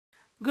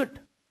Good.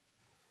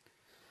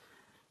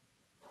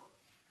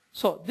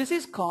 So this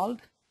is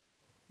called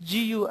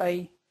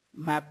GUI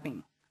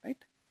mapping, right?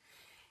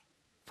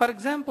 For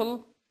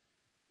example,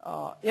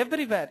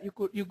 everywhere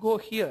you go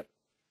here,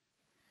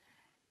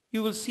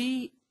 you will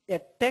see a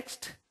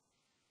text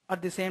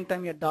at the same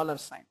time a dollar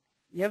sign.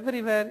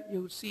 Everywhere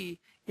you see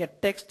a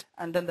text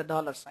and then the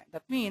dollar sign.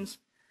 That means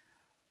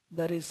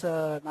there is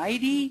an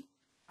ID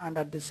and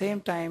at the same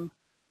time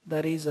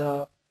there is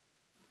a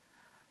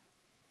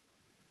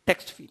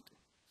text field.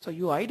 So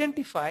you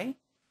identify,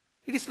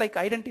 it is like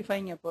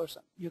identifying a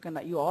person.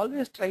 You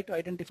always try to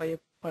identify a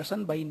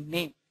person by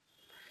name,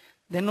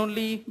 then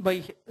only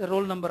by the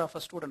roll number of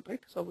a student,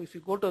 right? So if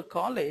you go to a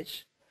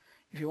college,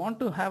 if you want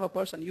to have a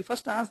person, you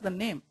first ask the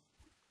name,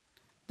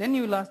 then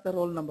you will ask the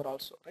roll number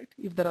also, right?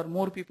 If there are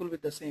more people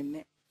with the same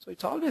name. So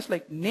it's always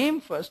like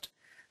name first,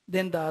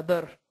 then the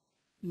other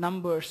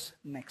numbers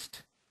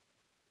next.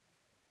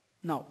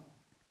 Now,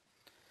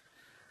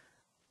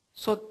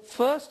 so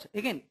first,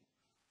 again,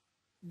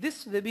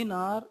 this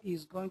webinar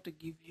is going to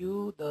give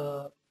you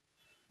the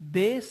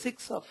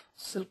basics of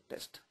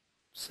SilkTest.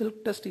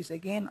 SilkTest is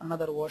again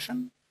another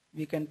version.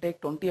 We can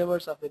take 20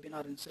 hours of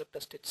webinar in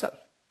SilkTest itself.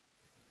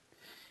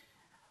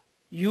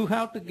 You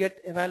have to get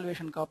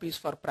evaluation copies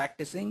for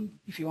practicing.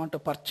 If you want to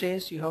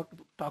purchase, you have to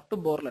talk to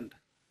Borland.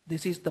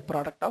 This is the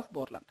product of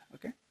Borland,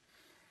 okay?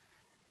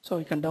 So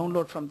you can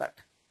download from that.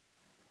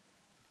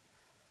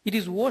 It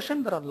is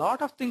ocean. There are a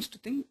lot of things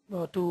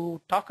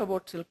to talk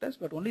about SilkTest,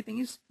 but only thing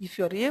is, if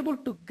you are able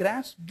to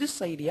grasp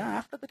this idea,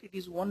 after that it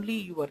is only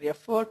your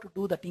effort to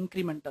do that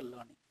incremental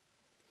learning.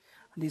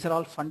 And these are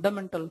all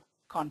fundamental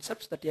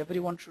concepts that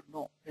everyone should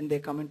know when they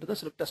come into the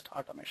SilkTest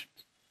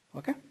automations.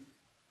 Okay?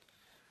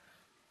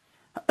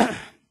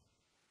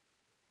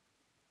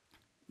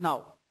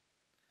 Now,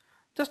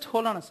 just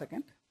hold on a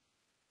second.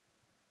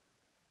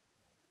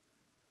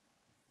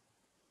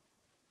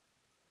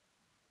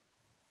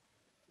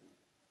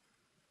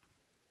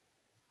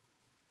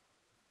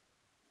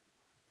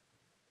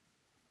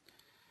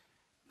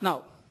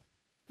 Now,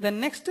 the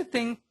next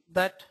thing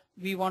that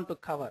we want to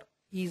cover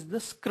is the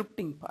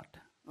scripting part,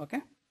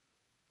 okay?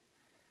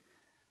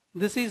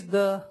 This is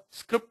the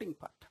scripting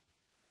part.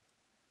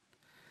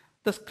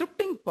 The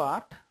scripting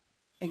part,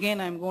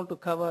 again, I'm going to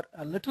cover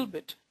a little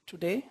bit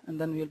today, and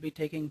then we'll be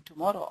taking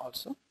tomorrow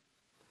also.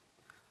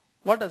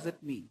 What does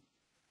it mean?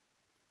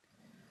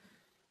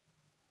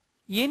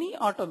 Any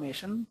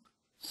automation,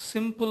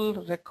 simple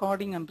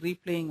recording and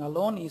replaying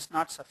alone is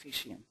not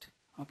sufficient,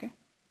 okay?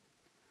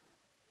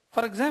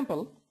 For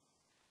example,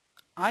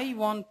 I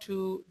want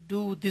to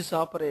do this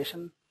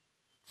operation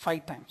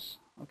 5 times,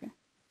 okay?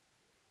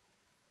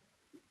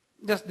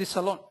 Just this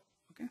alone,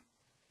 okay?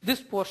 This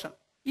portion.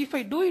 If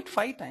I do it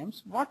 5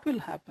 times, what will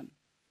happen?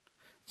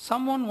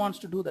 Someone wants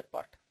to do that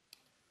part,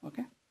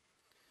 okay?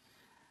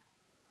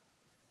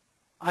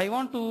 I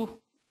want to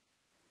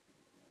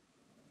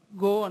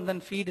go and then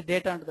feed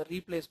data into the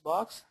replace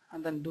box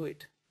and then do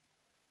it.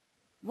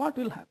 What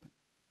will happen?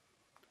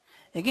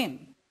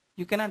 Again,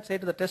 you cannot say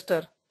to the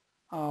tester,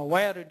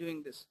 why are you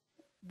doing this?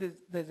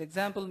 This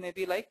example may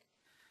be like,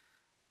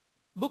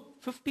 book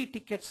 50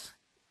 tickets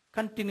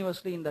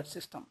continuously in that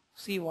system.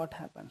 See what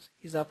happens.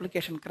 Is the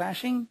application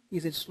crashing?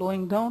 Is it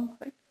slowing down?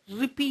 Right?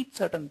 Repeat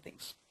certain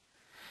things.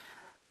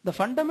 The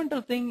fundamental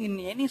thing in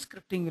any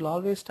scripting will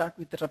always start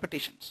with the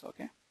repetitions.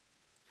 Okay.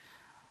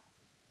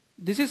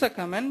 This is a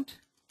comment.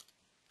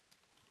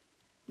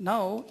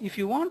 Now, if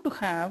you want to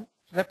have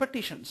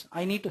repetitions,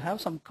 I need to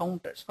have some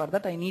counters. For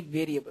that, I need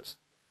variables.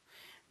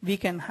 We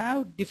can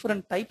have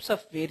different types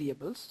of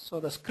variables.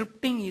 So the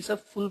scripting is a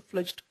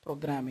full-fledged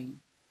programming.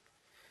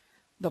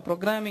 The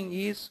programming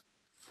is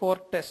for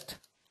test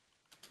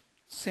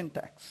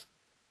syntax.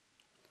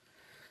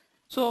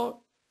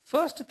 So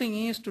first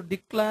thing is to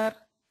declare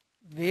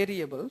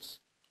variables.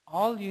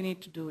 All you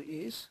need to do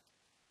is,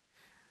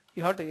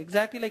 you have to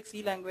exactly like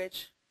C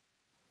language,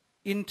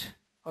 int,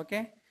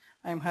 okay?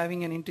 I'm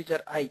having an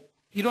integer I.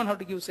 You don't have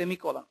to give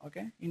semicolon,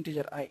 okay?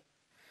 Integer I.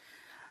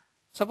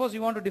 Suppose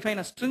you want to define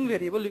a string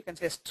variable, you can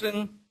say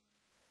string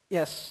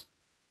yes.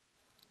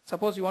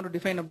 Suppose you want to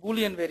define a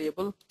Boolean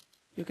variable,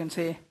 you can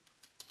say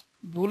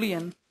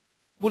Boolean.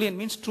 Boolean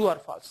means true or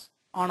false,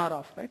 on or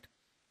off, right?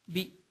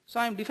 B. So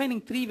I'm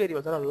defining 3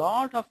 variables. There are a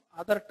lot of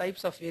other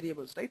types of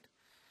variables, right?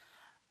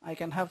 I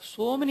can have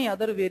so many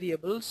other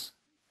variables,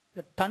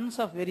 there are tons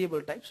of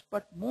variable types,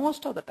 but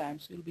most of the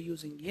times you'll be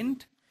using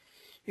int.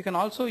 You can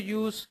also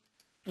use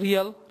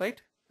real,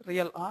 right?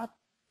 Real R.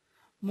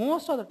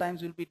 Most of the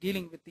times we'll be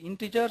dealing with the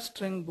integer,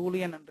 string,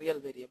 Boolean, and real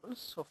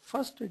variables. So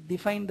first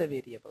define the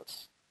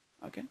variables,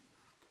 okay?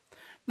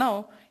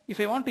 Now, if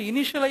I want to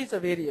initialize a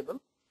variable,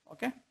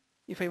 okay?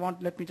 If I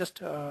want, let me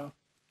just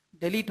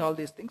delete all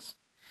these things.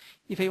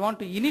 If I want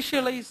to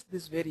initialize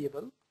this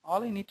variable,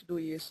 all I need to do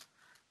is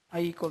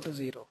I equal to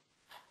 0.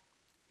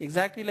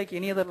 Exactly like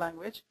any other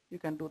language, you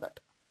can do that,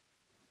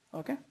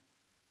 okay?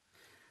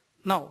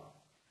 Now,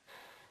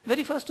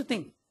 very first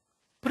thing,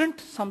 print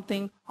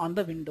something on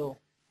the window.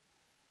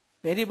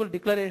 Variable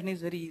declaration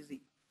is very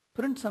easy.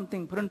 Print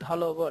something, print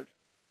hello world.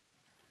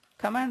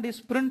 command is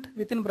print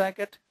within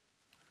bracket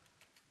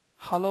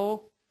hello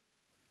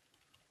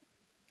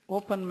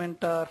open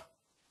mentor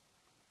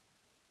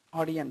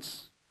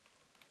audience,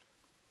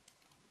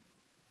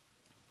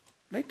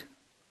 right?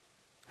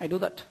 I do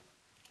that.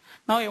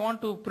 Now I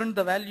want to print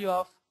the value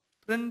of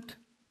print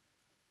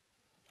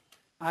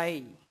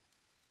I,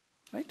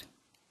 right?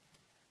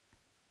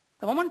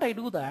 The moment I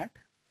do that,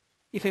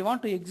 if I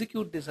want to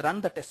execute this,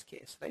 run the test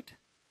case, right?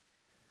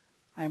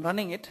 I am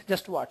running it,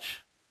 just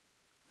watch.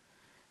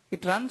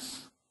 It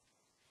runs,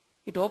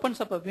 it opens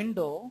up a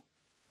window.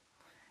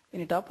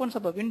 When it opens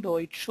up a window,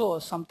 it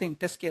shows something,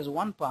 test case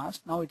 1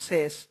 passed. Now it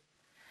says,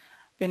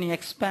 when you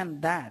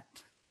expand that,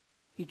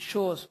 it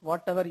shows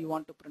whatever you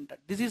want to print.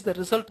 This is the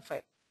result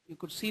file. You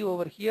could see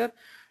over here,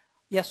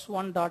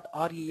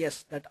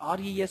 s1.res. That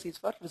res is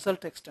for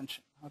result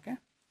extension, okay?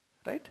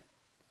 Right?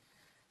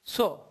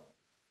 So,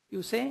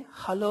 you say,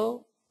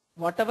 hello,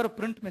 whatever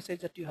print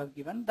message that you have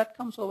given, that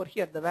comes over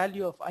here. The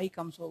value of I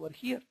comes over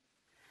here.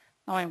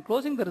 Now I am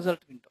closing the result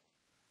window,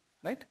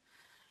 right?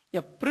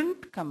 A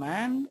print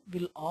command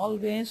will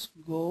always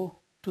go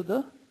to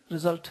the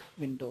result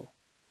window.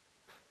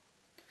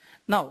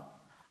 Now,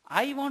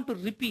 I want to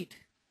repeat.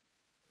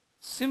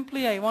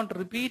 Simply I want to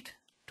repeat.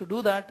 To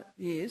do that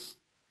is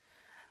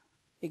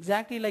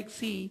exactly like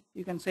C,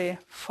 you can say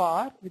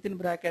for within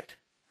bracket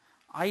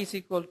I is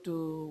equal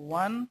to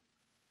 1,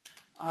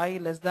 I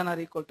less than or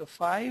equal to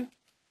 5,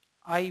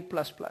 I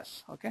plus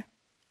plus, okay?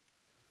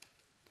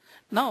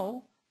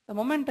 Now, the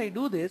moment I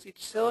do this, it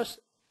shows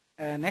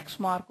an X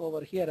mark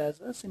over here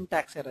as a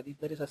syntax error. If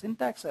there is a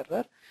syntax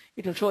error,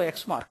 it will show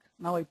X mark.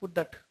 Now I put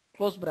that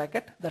close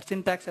bracket, that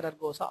syntax error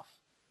goes off.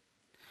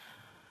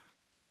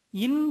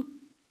 In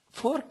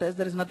for test,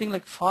 there is nothing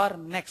like for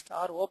next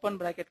or open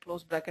bracket,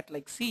 close bracket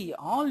like C.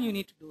 All you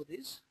need to do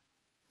is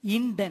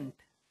indent.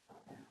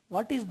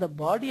 What is the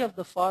body of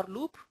the for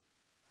loop?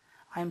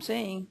 I am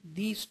saying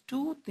these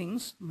two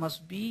things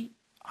must be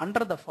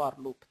under the for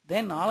loop.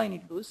 Then all I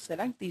need to do is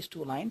select these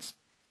two lines,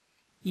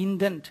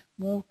 indent,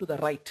 move to the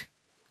right.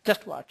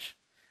 Just watch.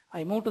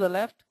 I move to the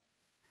left,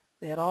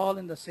 they are all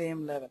in the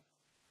same level.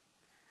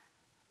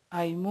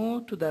 I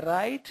move to the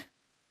right,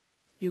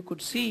 you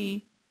could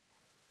see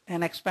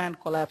an expand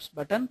collapse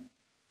button.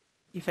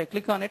 If I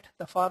click on it,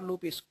 the for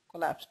loop is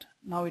collapsed.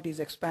 Now it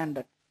is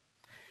expanded.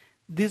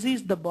 This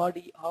is the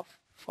body of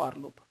for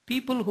loop.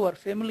 People who are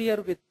familiar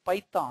with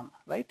Python,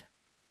 right?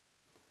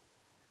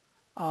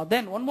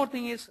 Then one more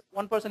thing is,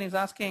 one person is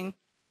asking,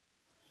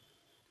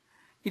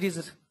 it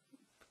is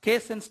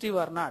case sensitive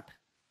or not?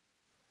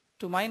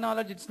 To my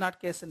knowledge, it's not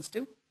case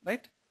sensitive,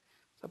 right?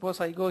 Suppose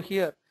I go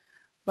here,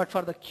 but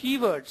for the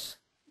keywords,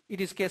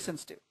 it is case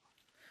sensitive.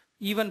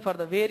 Even for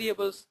the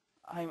variables,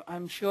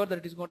 I'm sure that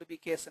it is going to be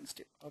case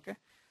sensitive, okay?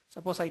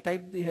 Suppose I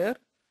type here,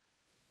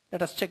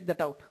 let us check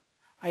that out.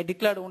 I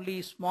declared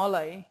only small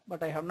I,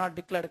 but I have not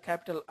declared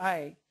capital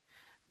I.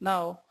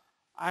 Now,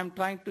 I'm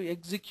trying to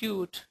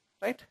execute,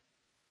 right?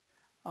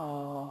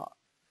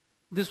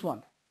 This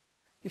one.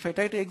 If I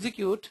try to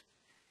execute,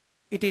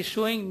 it is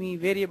showing me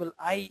variable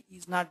I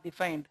is not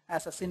defined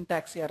as a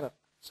syntax error.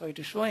 So it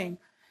is showing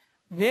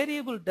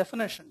variable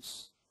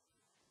definitions.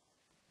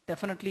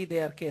 Definitely they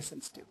are case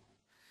sensitive.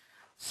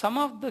 Some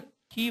of the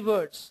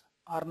keywords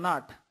are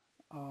not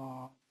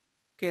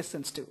case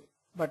sensitive,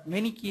 but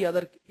many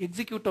other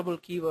executable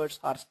keywords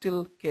are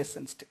still case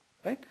sensitive,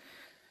 right?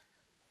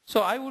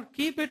 So I would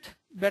keep it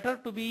better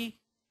to be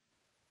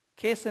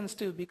case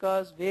sensitive,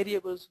 because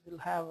variables will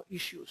have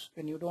issues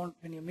when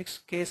you mix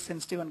case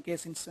sensitive and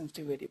case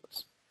insensitive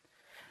variables.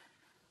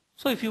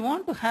 So if you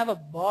want to have a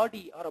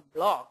body or a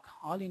block,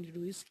 all you need to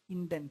do is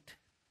indent.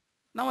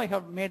 Now I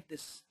have made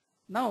this.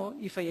 Now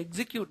if I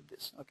execute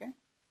this, okay?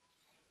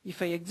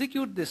 If I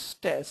execute this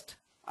test,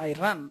 I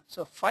run,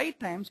 so 5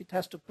 times it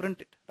has to print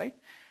it, right?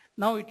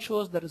 Now it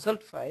shows the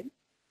result file.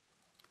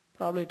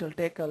 Probably it will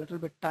take a little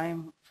bit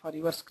time for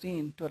your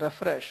screen to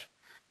refresh.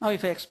 Now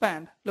if I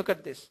expand, look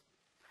at this.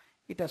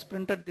 It has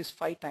printed this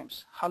 5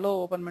 times.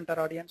 Hello open mentor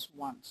audience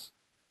once,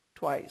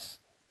 twice,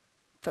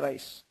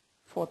 thrice,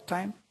 4th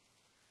time,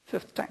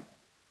 5th time.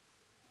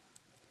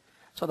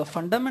 So the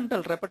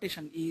fundamental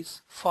repetition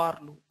is for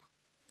loop.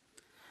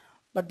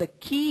 But the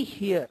key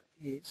here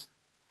is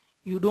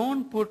you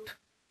don't put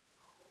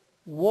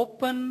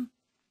open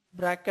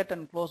bracket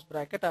and close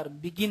bracket or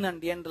begin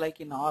and end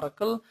like in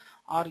Oracle,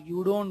 or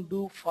you don't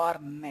do for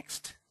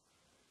next.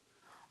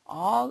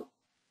 All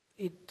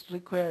it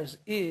requires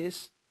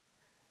is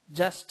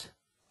just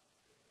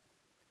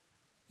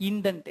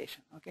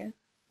indentation, okay?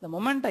 The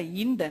moment I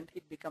indent,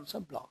 it becomes a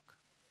block.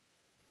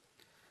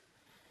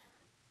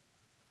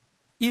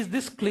 Is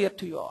this clear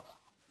to you all?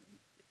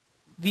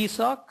 We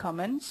saw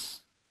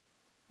comments,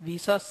 we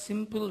saw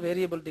simple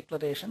variable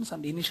declarations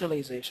and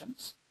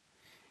initializations,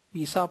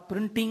 we saw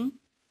printing,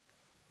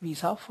 we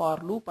saw for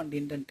loop and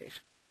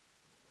indentation.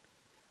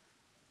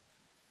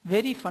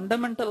 Very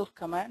fundamental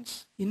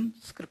commands in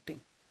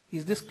scripting.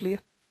 Is this clear?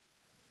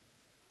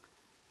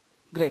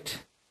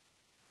 Great.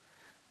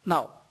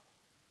 Now,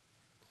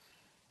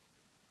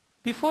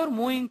 before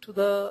moving to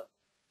the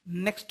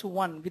next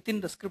one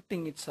within the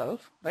scripting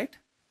itself, right?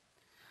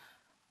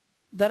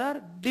 There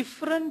are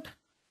different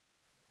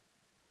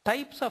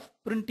types of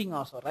printing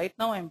also. Right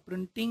now I'm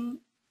printing,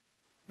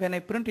 when I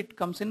print it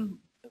comes in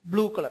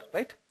blue color,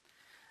 right?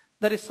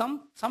 There is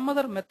some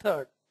other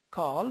method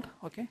called,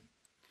 okay,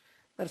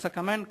 there's a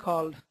command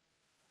called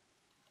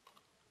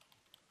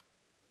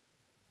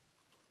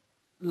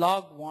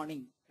log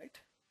warning, right?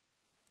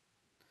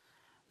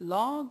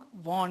 Log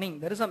warning,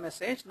 there is a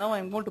message. Now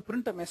I'm going to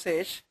print a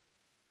message.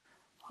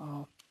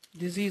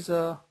 This is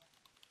a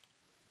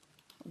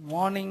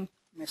warning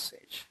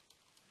message,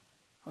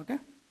 okay?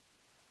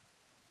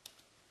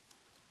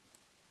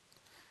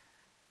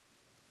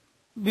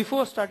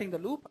 Before starting the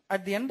loop,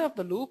 at the end of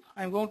the loop,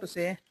 I'm going to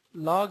say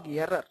log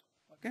error,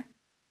 okay?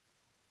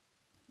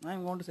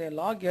 I'm going to say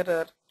log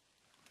error,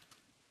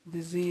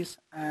 this is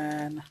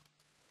an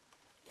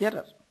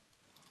error.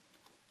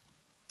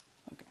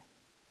 Okay.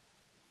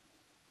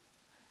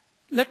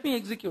 Let me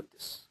execute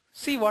this.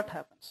 See what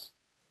happens.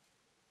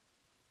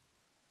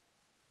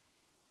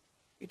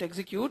 It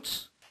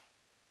executes.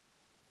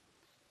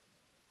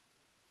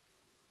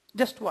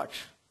 Just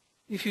watch.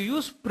 If you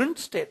use print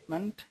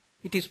statement,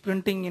 it is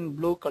printing in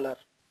blue color.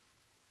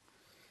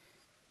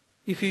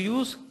 If you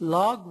use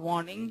log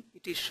warning,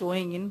 it is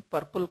showing in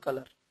purple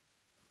color.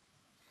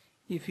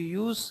 If you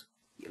use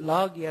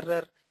log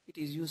error, it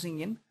is using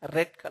in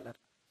red color.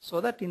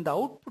 So that in the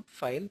output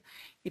file,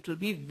 it will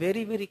be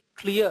very, very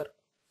clear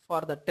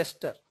for the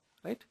tester,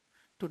 right?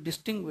 To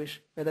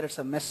distinguish whether it's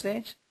a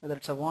message, whether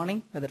it's a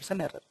warning, whether it's an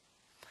error.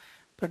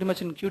 Pretty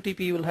much in QTP,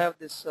 you will have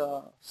this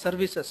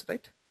services,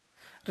 right?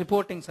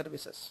 Reporting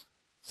services.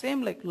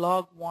 Same like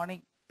log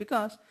warning,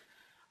 because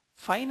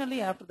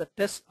finally after the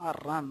tests are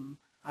run,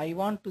 I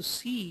want to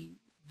see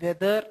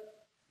whether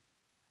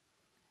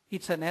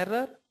it's an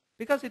error,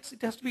 because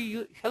it has to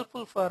be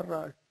helpful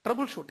for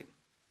troubleshooting.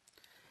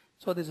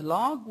 So this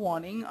log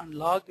warning and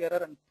log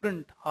error and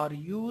print are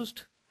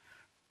used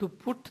to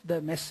put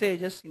the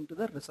messages into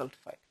the result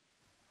file.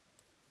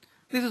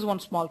 This is one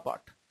small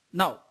part.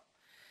 Now,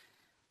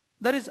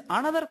 there is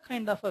another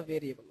kind of a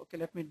variable. Okay,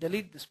 let me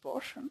delete this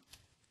portion.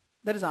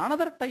 There is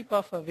another type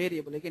of a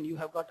variable. Again, you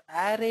have got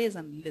arrays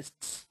and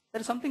lists.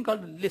 There is something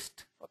called a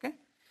list. Okay.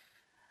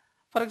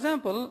 For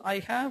example, I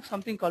have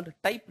something called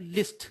type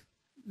list.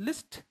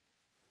 List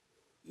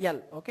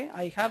L. Okay.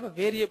 I have a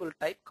variable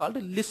type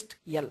called list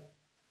L.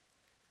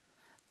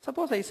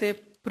 Suppose I say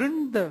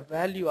print the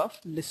value of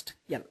list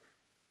L.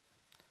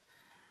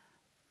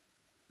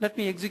 Let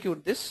me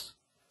execute this.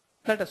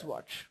 Let us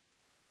watch.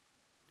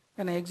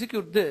 When I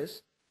execute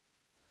this,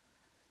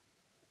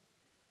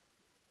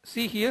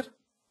 see here,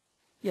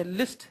 a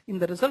list in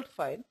the result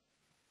file.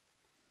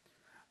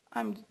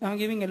 I'm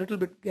giving a little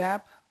bit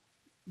gap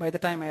by the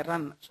time I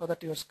run so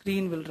that your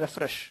screen will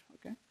refresh.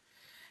 Okay.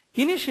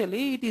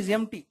 Initially, it is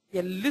empty.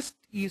 A list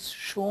is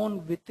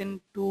shown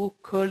within two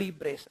curly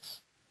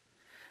braces.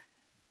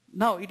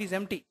 Now it is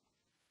empty.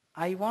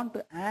 I want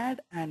to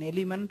add an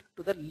element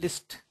to the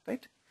list,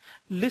 right?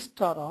 Lists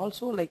are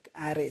also like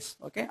arrays.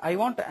 Okay. I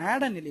want to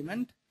add an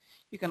element.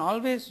 You can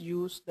always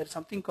use, there's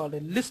something called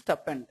a list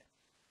append,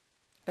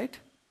 right?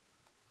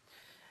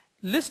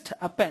 List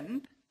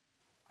append,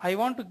 I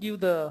want to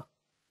give the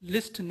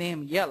list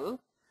name L,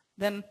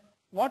 then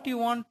what you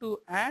want to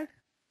add?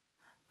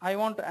 I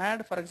want to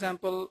add, for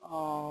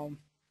example,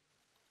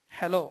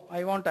 hello.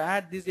 I want to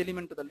add this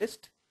element to the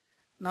list.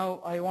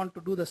 Now I want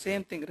to do the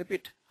same thing,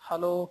 repeat,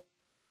 hello,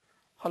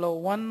 hello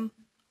 1,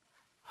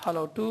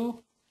 hello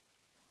 2,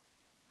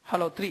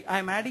 hello 3. I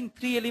am adding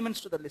 3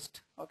 elements to the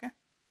list, okay?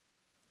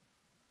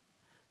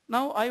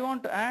 Now I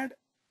want to add,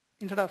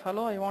 instead of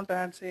hello, I want to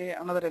add, say,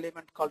 another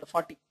element called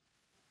 40.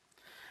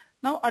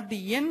 Now at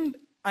the end,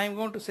 I am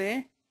going to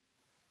say,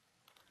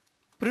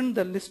 print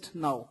the list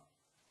now.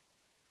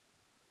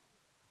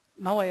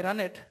 Now I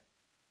run it.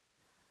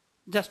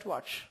 Just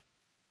watch.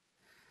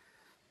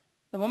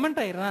 The moment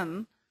I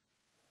run,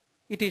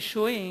 it is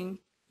showing,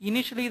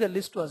 initially the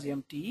list was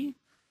empty.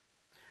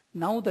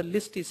 Now the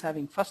list is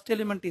having, first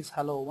element is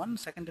hello 1,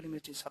 second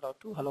element is hello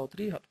 2, hello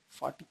 3, hello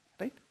 40,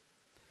 right?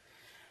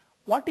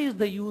 What is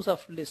the use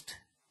of list?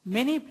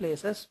 Many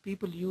places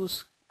people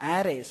use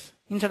arrays.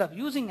 Instead of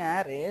using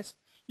arrays,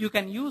 you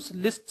can use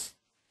lists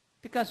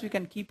because you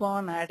can keep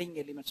on adding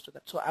elements to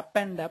that. So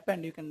append,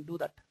 you can do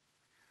that.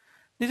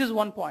 This is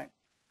one point.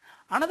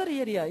 Another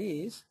area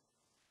is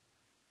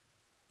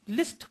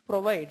list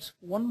provides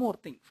one more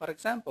thing. For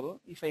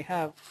example, if I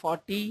have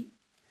 40,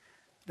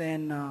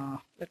 then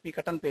let me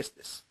cut and paste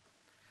this.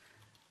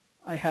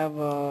 I have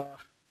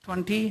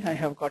 20, I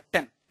have got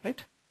 10,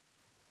 right?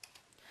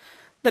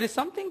 There is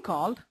something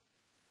called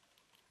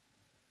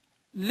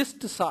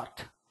list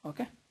sort,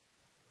 okay?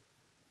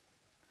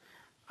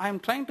 I am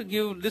trying to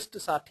give list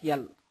sort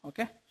L,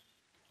 okay?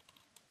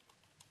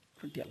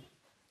 Print L.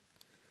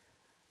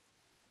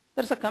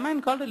 There is a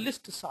command called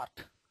list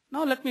sort.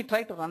 Now let me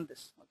try to run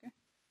this, okay?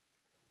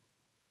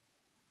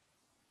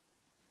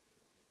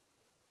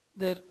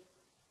 There,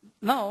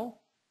 now,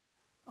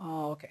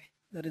 okay,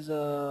 there is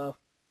a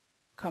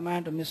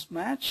command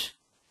mismatch.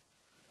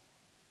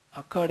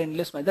 occurred in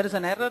list match. There is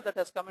an error that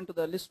has come into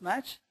the list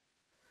match.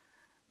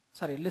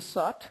 Sorry, list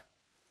sort.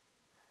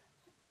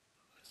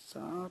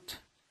 Sort.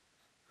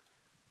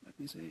 Let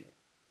me say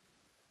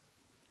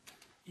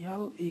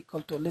L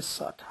equal to list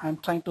sort. I'm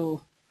trying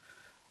to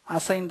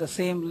assign the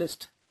same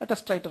list. Let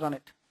us try to run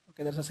it.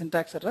 Okay, there's a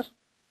syntax error.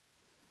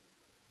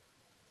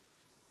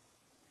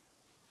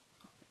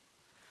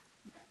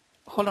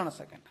 Hold on a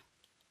second.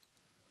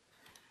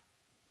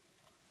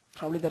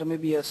 Probably there may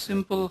be a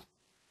simple,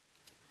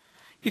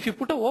 if you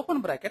put an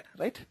open bracket,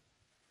 right?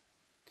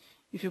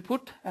 If you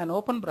put an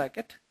open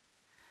bracket,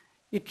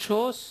 it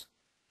shows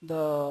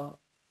the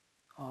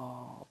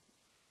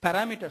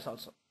parameters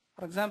also.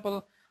 For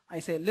example, I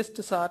say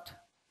list sort,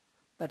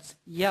 that's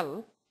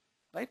L,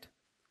 right?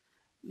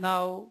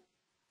 Now,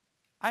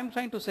 I'm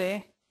trying to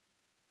say,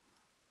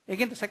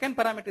 again, the second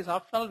parameter is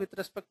optional with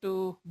respect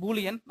to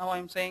Boolean. Now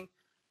I'm saying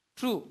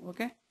true,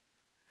 okay?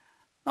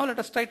 Now let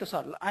us try to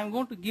sort. I'm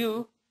going to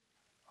give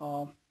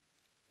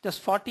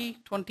just 40,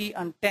 20,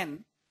 and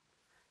 10.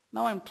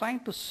 Now I'm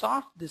trying to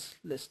sort this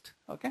list,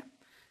 okay?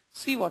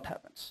 See what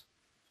happens.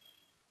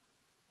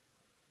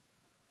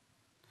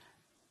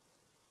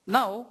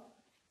 Now,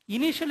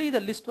 initially the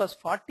list was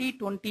 40,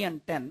 20,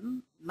 and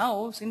 10.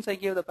 Now, since I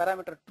gave the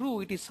parameter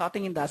true, it is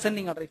sorting in the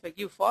ascending order. If I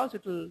give false,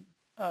 it will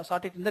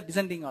sort it in the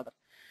descending order.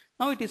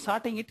 Now it is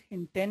sorting it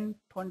in 10,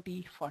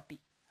 20, 40,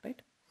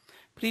 right?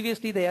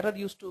 Previously, the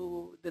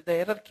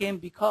error came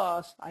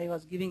because I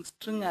was giving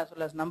string as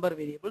well as number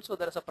variables, so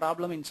there is a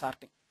problem in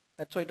sorting.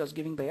 That's why it was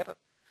giving the error.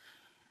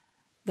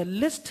 The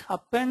list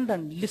append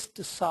and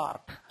list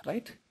sort,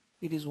 right?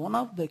 It is one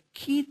of the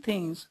key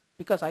things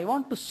because I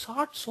want to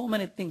sort so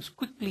many things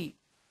quickly,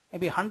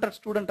 maybe 100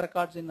 student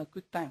records in a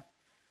quick time.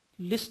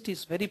 List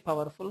is very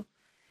powerful.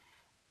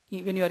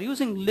 When you are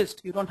using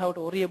list, you don't have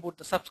to worry about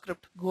the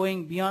subscript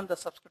going beyond the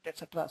subscript,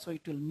 etc. So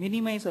it will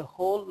minimize a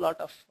whole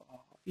lot of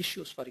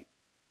issues for you.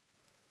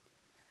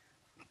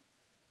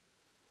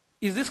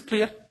 Is this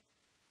clear?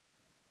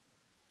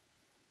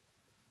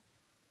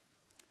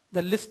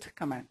 The list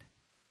command.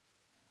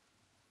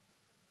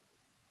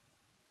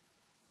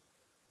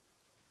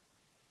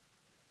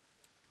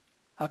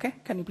 Okay,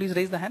 can you please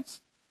raise the hands?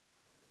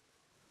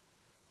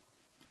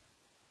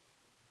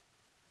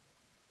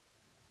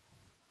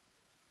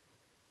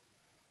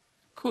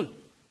 Cool.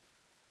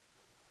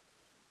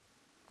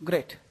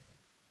 Great.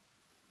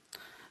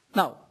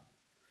 Now,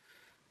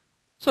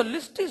 so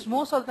list is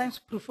most of the times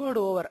preferred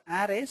over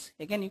arrays.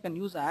 Again, you can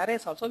use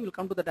arrays also. We'll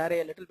come to that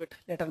array a little bit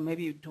later,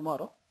 maybe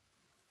tomorrow.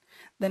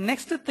 The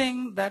next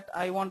thing that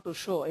I want to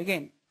show,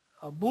 again,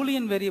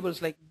 Boolean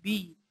variables like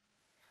B,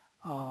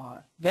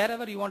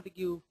 wherever you want to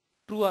give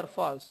true or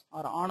false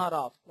or on or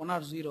off, 1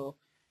 or 0,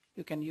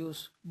 you can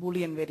use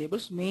Boolean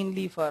variables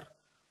mainly for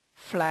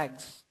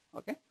flags.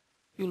 Okay,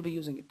 you will be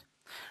using it.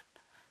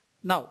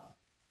 Now,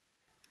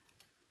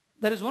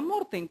 there is one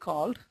more thing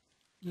called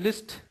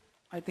list,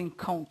 I think,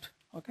 count.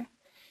 Okay,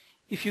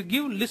 if you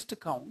give list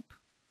count,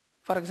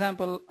 for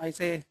example, I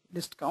say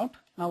list count.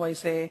 Now I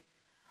say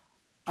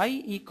I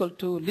equal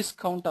to list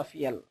count of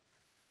L.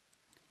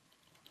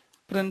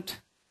 Print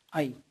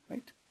I,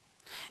 right?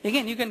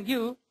 Again, you can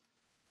give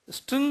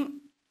string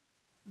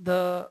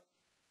the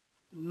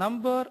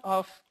number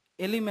of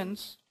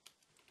elements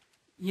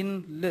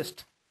in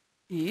list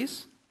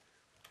is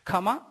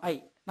comma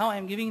I. Now I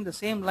am giving the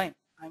same line.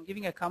 I am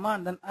giving a comma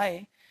and then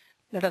I.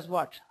 Let us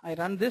watch. I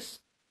run this.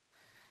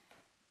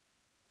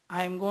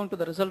 I am going to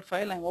the result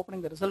file. I am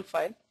opening the result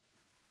file.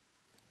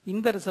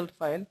 In the result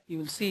file, you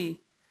will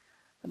see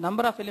the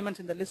number of elements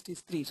in the list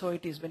is 3. So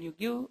it is when you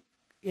give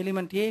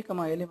element A,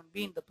 comma element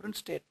B in the print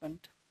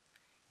statement,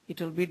 it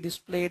will be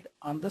displayed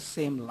on the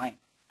same line.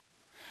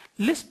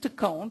 List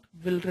count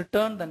will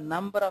return the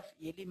number of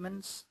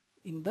elements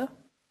in the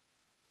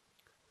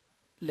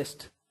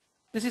list.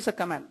 This is a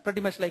command, pretty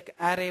much like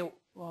array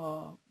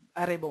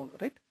bound,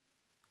 right?